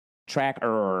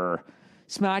TrackR.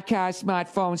 Smart cars,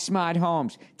 smartphones, smart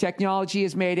homes. Technology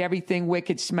has made everything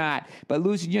wicked smart, but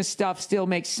losing your stuff still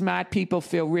makes smart people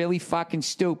feel really fucking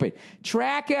stupid.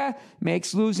 TrackR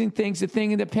makes losing things a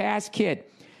thing of the past, kid.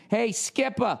 Hey,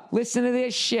 Skipper, listen to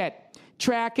this shit.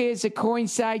 TrackR is a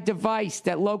coincide device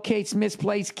that locates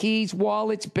misplaced keys,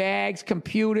 wallets, bags,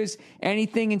 computers,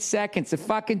 anything in seconds. A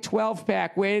fucking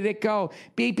 12-pack. Where did it go?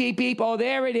 Beep, beep, beep. Oh,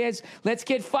 there it is. Let's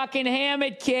get fucking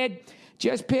hammered, kid.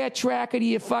 Just pair TrackR to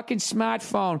your fucking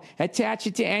smartphone, attach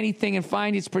it to anything, and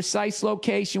find its precise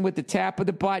location with the tap of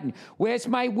the button. Where's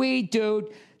my weed, dude?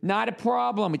 Not a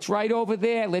problem. It's right over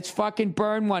there. Let's fucking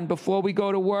burn one before we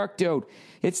go to work, dude.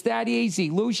 It's that easy.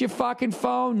 Lose your fucking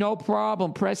phone? No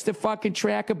problem. Press the fucking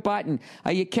TrackR button.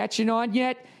 Are you catching on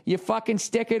yet? You fucking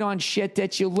stick it on shit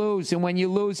that you lose, and when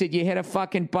you lose it, you hit a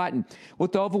fucking button.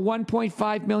 With over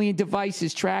 1.5 million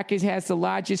devices, TrackR has the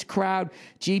largest crowd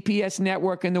GPS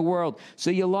network in the world. So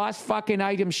your lost fucking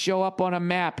items show up on a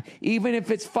map, even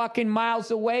if it's fucking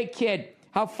miles away, kid.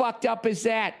 How fucked up is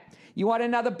that? You want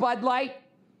another Bud Light?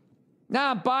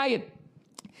 Nah, buy it.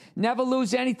 Never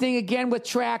lose anything again with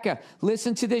TrackR.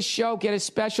 Listen to this show. Get a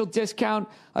special discount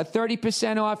of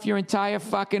 30% off your entire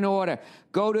fucking order.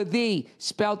 Go to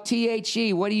spelled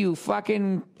T-H-E. What are you,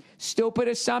 fucking stupid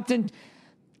or something?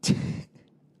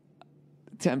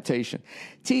 Temptation.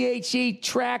 T-H-E,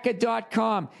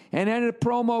 TrackR.com. And enter the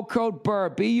promo code Burr,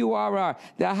 B-U-R-R.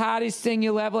 The hardest thing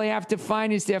you'll ever have to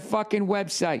find is their fucking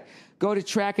website. Go to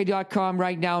TrackR.com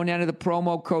right now and enter the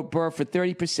promo code Burr for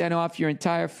 30% off your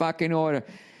entire fucking order.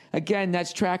 Again,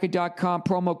 that's TrackR.com,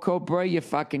 promo code Burr, you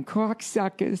fucking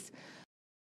cocksuckers.